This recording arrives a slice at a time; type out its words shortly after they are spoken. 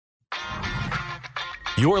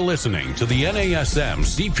You're listening to the NASM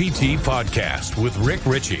CPT podcast with Rick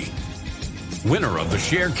Ritchie, winner of the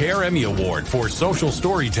Share Care Emmy Award for Social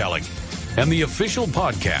Storytelling and the official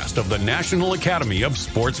podcast of the National Academy of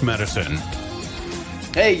Sports Medicine.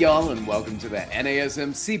 Hey, y'all, and welcome to the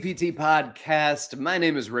NASM CPT podcast. My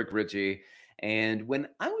name is Rick Ritchie, and when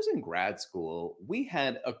I was in grad school, we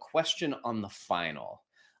had a question on the final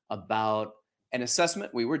about an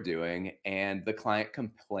assessment we were doing, and the client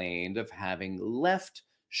complained of having left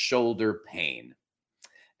shoulder pain.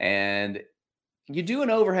 And you do an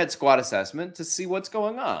overhead squat assessment to see what's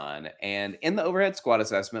going on. And in the overhead squat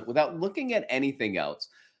assessment, without looking at anything else,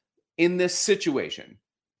 in this situation,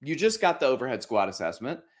 you just got the overhead squat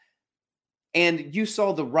assessment and you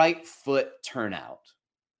saw the right foot turn out.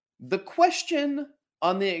 The question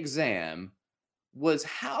on the exam was,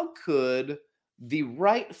 how could the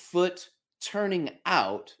right foot turning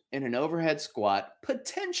out in an overhead squat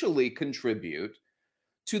potentially contribute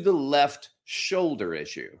to the left shoulder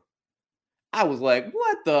issue? I was like,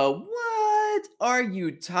 what are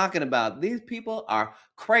you talking about? These people are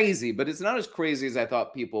crazy, but it's not as crazy as I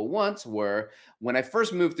thought people once were. When I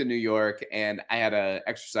first moved to New York, and I had an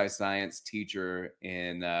exercise science teacher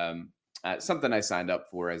in something I signed up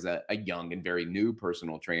for as a young and very new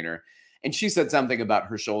personal trainer. And she said something about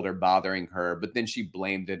her shoulder bothering her, but then she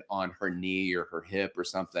blamed it on her knee or her hip or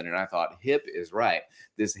something. And I thought, hip is right.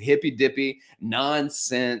 This hippy dippy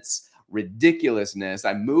nonsense, ridiculousness.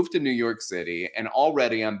 I moved to New York City, and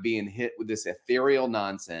already I'm being hit with this ethereal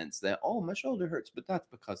nonsense that, oh, my shoulder hurts, but that's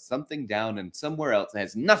because something down and somewhere else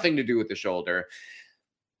has nothing to do with the shoulder.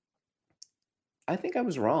 I think I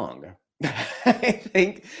was wrong. I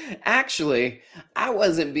think actually I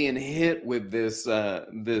wasn't being hit with this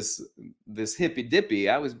hippy dippy.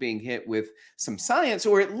 I was being hit with some science,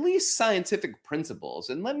 or at least scientific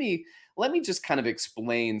principles. And let me just kind of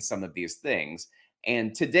explain some of these things.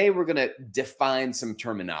 And today we're going to define some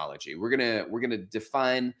terminology. We're going to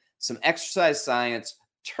define some exercise science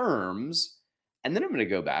terms, and then I'm going to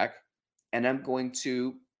go back and I'm going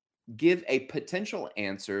to give a potential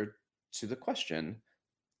answer to the question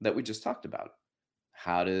that we just talked about.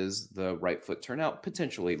 How does the right foot turn out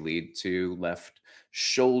potentially lead to left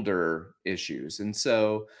shoulder issues? And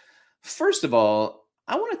so, first of all,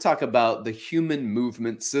 I want to talk about the human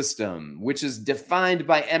movement system, which is defined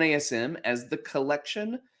by NASM as the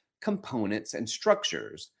collection, components, and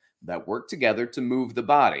structures that work together to move the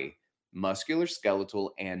body, muscular,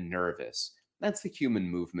 skeletal, and nervous. That's the human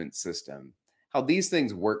movement system. How these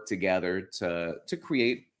things work together to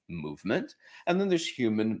create movement. And then there's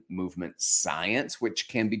human movement science, which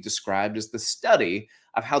can be described as the study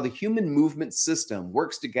of how the human movement system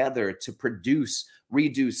works together to produce,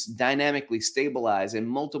 reduce, dynamically stabilize in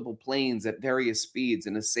multiple planes at various speeds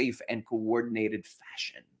in a safe and coordinated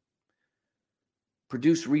fashion.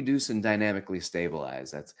 Produce, reduce, and dynamically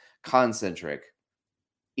stabilize. That's concentric,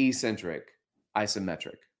 eccentric,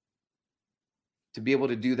 isometric. To be able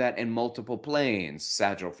to do that in multiple planes,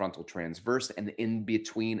 sagittal, frontal, transverse, and in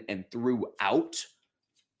between and throughout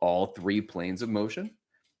all three planes of motion.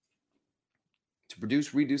 To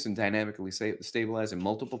produce, reduce, and dynamically stabilize in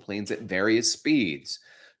multiple planes at various speeds.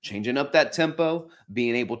 Changing up that tempo,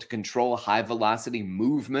 being able to control high velocity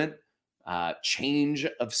movement, change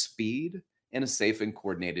of speed in a safe and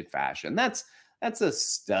coordinated fashion. That's a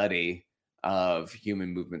study of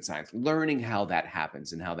human movement science, learning how that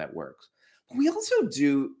happens and how that works. We also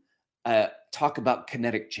do talk about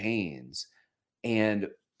kinetic chains, and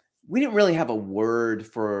we didn't really have a word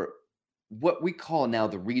for what we call now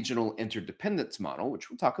the regional interdependence model, which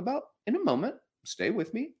we'll talk about in a moment. Stay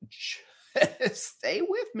with me. Stay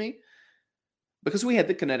with me. Because we had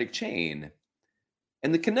the kinetic chain.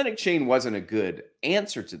 And the kinetic chain wasn't a good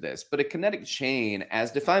answer to this, but a kinetic chain,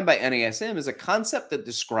 as defined by NASM, is a concept that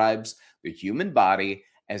describes the human body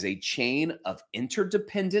as a chain of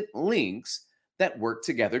interdependent links that work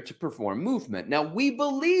together to perform movement. Now, we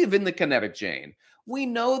believe in the kinetic chain. We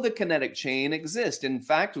know the kinetic chain exists. In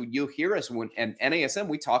fact, you'll hear us when in NASM,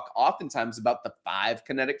 we talk oftentimes about the 5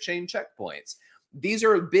 kinetic chain checkpoints. These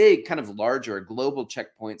are big, kind of larger global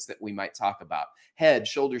checkpoints that we might talk about. Head,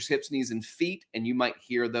 shoulders, hips, knees, and feet. And you might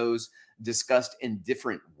hear those discussed in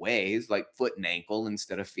different ways, like foot and ankle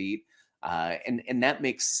instead of feet. And that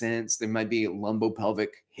makes sense. There might be a lumbopelvic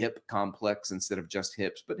hip complex instead of just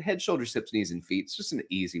hips, but head, shoulders, hips, knees, and feet. It's just an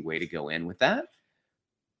easy way to go in with that.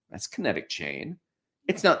 That's kinetic chain.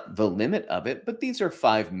 It's not the limit of it, but these are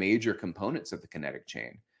 5 major components of the kinetic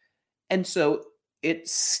chain. And so it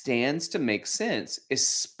stands to make sense,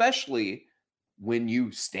 especially when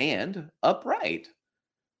you stand upright.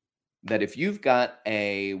 that if you've got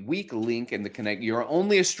a weak link in the kinetic, you're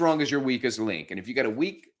only as strong as your weakest link. And if you got a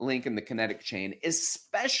weak link in the kinetic chain,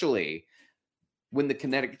 especially when the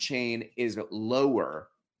kinetic chain is lower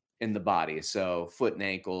in the body, so foot and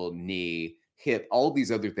ankle, knee, hip, all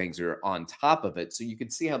these other things are on top of it. So you can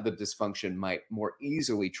see how the dysfunction might more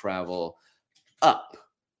easily travel up,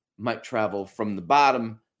 might travel from the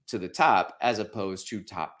bottom to the top as opposed to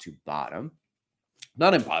top to bottom.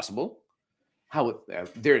 Not impossible.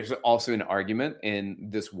 There's also an argument in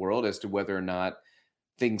this world as to whether or not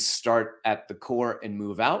things start at the core and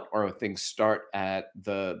move out, or things start at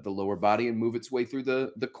the lower body and move its way through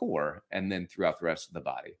the core and then throughout the rest of the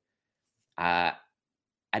body.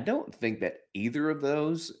 I don't think that either of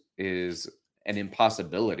those is an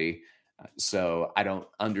impossibility. So I don't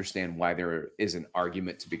understand why there is an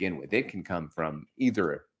argument to begin with. It can come from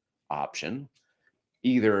either option,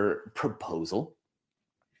 either proposal.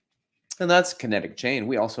 And that's kinetic chain.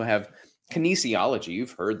 We also have kinesiology.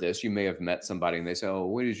 You've heard this. You may have met somebody and they say, "Oh,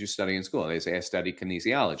 what did you study in school?" And they say, "I studied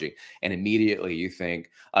kinesiology." And immediately you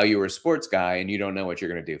think, "Oh, you were a sports guy and you don't know what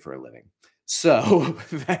you're going to do for a living." So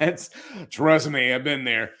trust me, I've been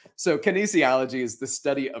there. So kinesiology is the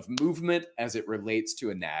study of movement as it relates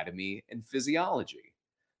to anatomy and physiology.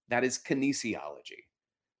 That is kinesiology.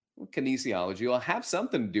 Well, kinesiology will have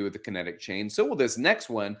something to do with the kinetic chain. So will this next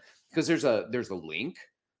one, because there's a link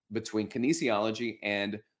between kinesiology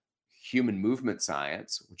and human movement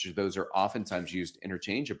science, those are oftentimes used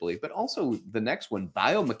interchangeably, but also the next one,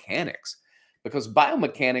 biomechanics, because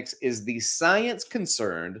biomechanics is the science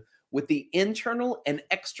concerned with the internal and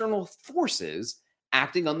external forces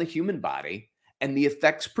acting on the human body and the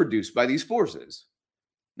effects produced by these forces.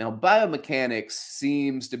 Now, biomechanics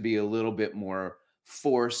seems to be a little bit more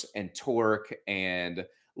force and torque and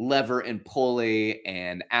lever and pulley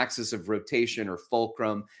and axis of rotation or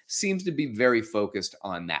fulcrum, seems to be very focused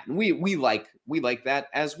on that. And we like that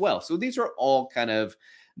as well. So these are all kind of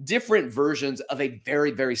different versions of a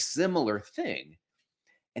very, very similar thing.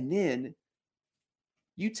 And then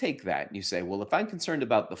you take that and you say, well, if I'm concerned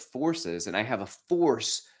about the forces and I have a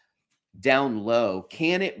force down low,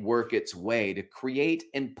 can it work its way to create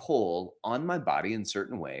and pull on my body in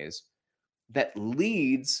certain ways that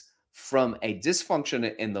leads from a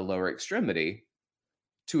dysfunction in the lower extremity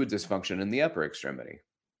to a dysfunction in the upper extremity?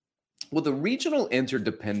 Well, the regional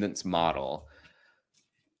interdependence model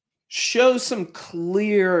shows some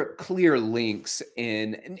clear links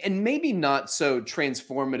in, and maybe not so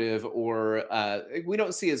transformative, or we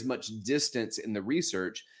don't see as much distance in the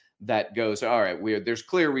research that goes, all right, there's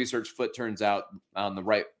clear research, foot turns out on the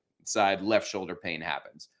right side, left shoulder pain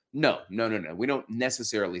happens. No. We don't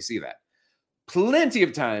necessarily see that. Plenty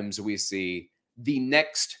of times we see the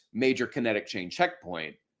next major kinetic chain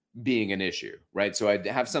checkpoint being an issue, right? So I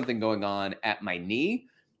have something going on at my knee.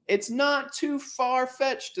 It's not too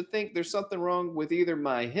far-fetched to think there's something wrong with either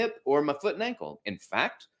my hip or my foot and ankle. In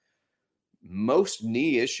fact, most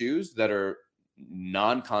knee issues that are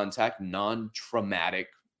non-contact, non-traumatic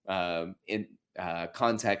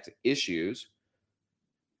contact issues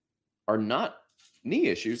are not knee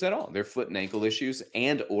issues at all. They're foot and ankle issues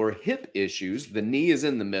and or hip issues. The knee is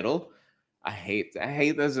in the middle. I hate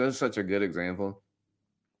this. That's such a good example.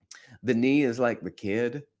 The knee is like the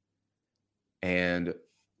kid, and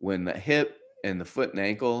when the hip and the foot and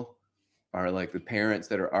ankle are like the parents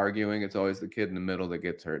that are arguing, it's always the kid in the middle that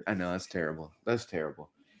gets hurt. I know, that's terrible. That's terrible.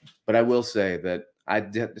 But I will say that I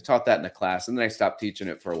taught that in a class, and then I stopped teaching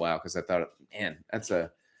it for a while because I thought, man, that's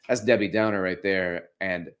Debbie Downer right there.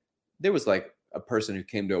 And there was like a person who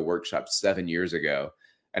came to a workshop 7 years ago,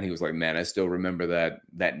 and he was like, man, I still remember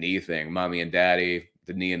that knee thing. Mommy and daddy,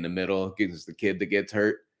 the knee in the middle gives the kid that gets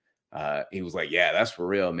hurt. He was like, yeah, that's for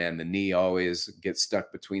real, man. The knee always gets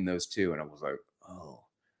stuck between those two. And I was like, oh,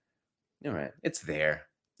 all right. It's there.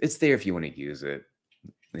 It's there if you want to use it.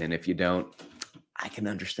 And if you don't, I can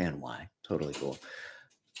understand why. Totally cool.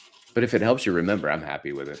 But if it helps you remember, I'm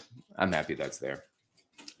happy with it. I'm happy that's there.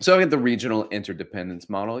 So I get the regional interdependence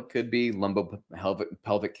model. It could be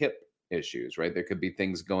lumbo-pelvic hip issues, right? There could be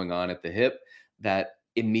things going on at the hip that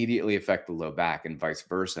immediately affect the low back and vice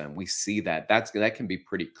versa. And we see that that can be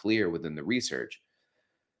pretty clear within the research.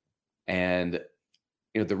 And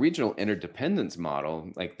the regional interdependence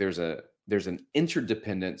model, like there's an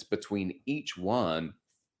interdependence between each one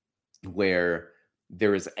where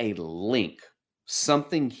there is a link.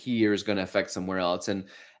 Something here is going to affect somewhere else.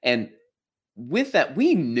 And with that,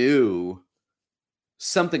 we knew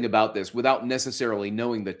something about this without necessarily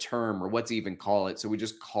knowing the term or what to even call it. So we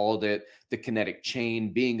just called it the kinetic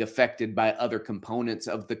chain being affected by other components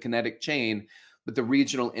of the kinetic chain. But the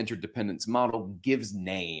regional interdependence model gives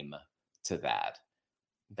name to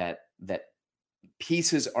that that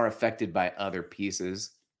pieces are affected by other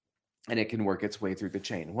pieces, and it can work its way through the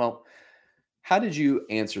chain. Well, how did you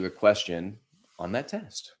answer the question on that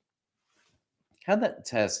test? How'd that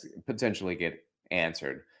test potentially get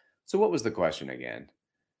answered? So, what was the question again?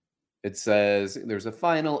 It says there's a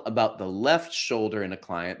final about the left shoulder in a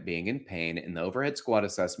client being in pain. In the overhead squat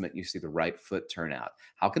assessment, you see the right foot turn out.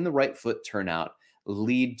 How can the right foot turn out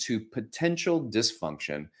lead to potential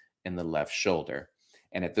dysfunction in the left shoulder?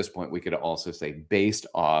 And at this point, we could also say based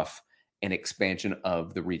off an expansion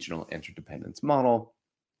of the regional interdependence model.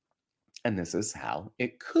 And this is how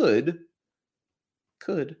it could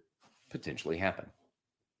potentially happen.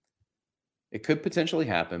 It could potentially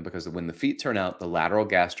happen because when the feet turn out, the lateral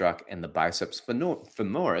gastroc and the biceps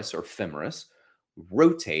femoris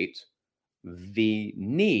rotate the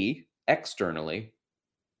knee externally.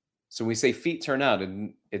 So when we say feet turn out,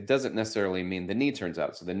 and it doesn't necessarily mean the knee turns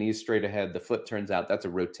out. So the knee's straight ahead, the foot turns out. That's a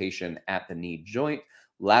rotation at the knee joint.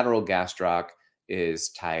 Lateral gastroc is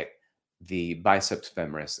tight. The biceps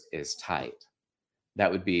femoris is tight. That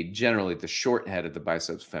would be generally the short head of the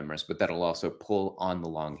biceps femoris, but that'll also pull on the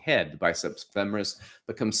long head. The biceps femoris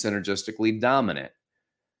becomes synergistically dominant.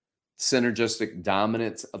 Synergistic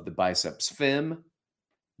dominance of the biceps fem,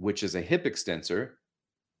 which is a hip extensor,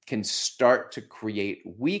 can start to create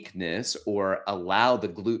weakness or allow the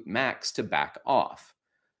glute max to back off.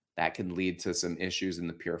 That can lead to some issues in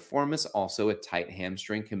the piriformis. Also, a tight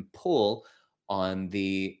hamstring can pull on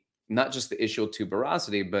not just the ischial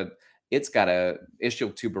tuberosity, but it's got a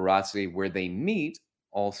ischial tuberosity where they meet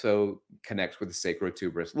also connects with the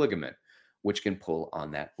sacrotuberous ligament, which can pull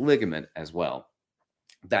on that ligament as well.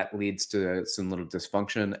 That leads to some little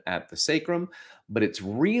dysfunction at the sacrum, but it's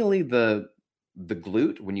really the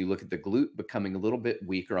glute. When you look at the glute becoming a little bit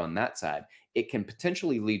weaker on that side, it can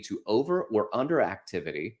potentially lead to over or under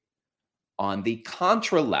activity on the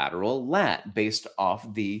contralateral lat based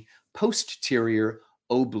off the posterior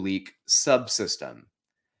oblique subsystem.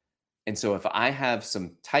 And so if I have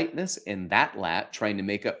some tightness in that lat trying to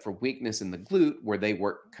make up for weakness in the glute where they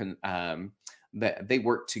work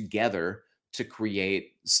together to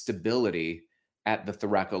create stability at the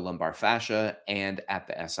thoracolumbar fascia and at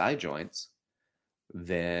the SI joints,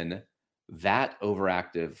 then that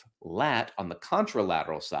overactive lat on the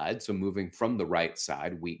contralateral side, so moving from the right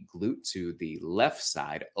side, weak glute, to the left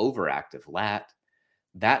side, overactive lat,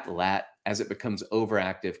 that lat, as it becomes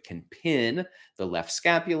overactive, can pin the left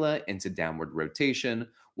scapula into downward rotation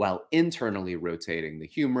while internally rotating the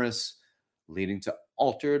humerus, leading to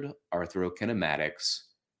altered arthrokinematics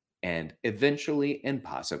and eventually and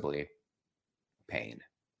possibly pain,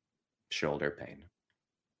 shoulder pain.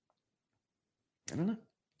 I don't know.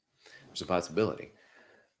 There's a possibility.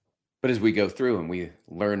 But as we go through and we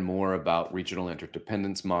learn more about regional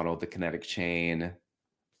interdependence model, the kinetic chain,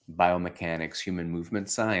 biomechanics, human movement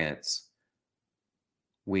science,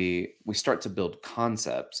 we start to build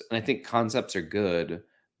concepts. And I think concepts are good,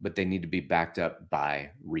 but they need to be backed up by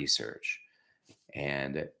research.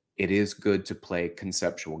 And it is good to play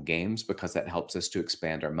conceptual games because that helps us to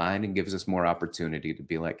expand our mind and gives us more opportunity to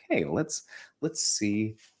be like, hey, let's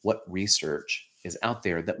see what research is out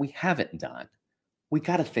there that we haven't done. We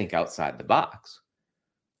got to think outside the box,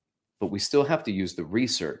 but we still have to use the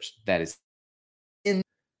research that is in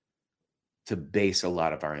to base a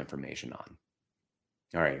lot of our information on.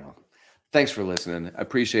 All right, y'all. Thanks for listening. I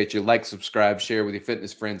appreciate you. Like, subscribe, share with your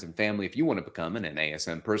fitness friends and family. If you want to become an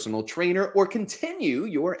NASM personal trainer or continue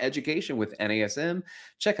your education with NASM,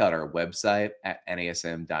 check out our website at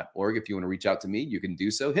nasm.org. If you want to reach out to me, you can do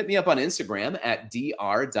so. Hit me up on Instagram at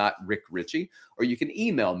dr.rickritchie, or you can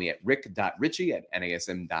email me at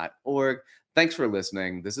rick.ritchie@nasm.org. Thanks for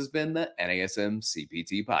listening. This has been the NASM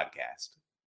CPT Podcast.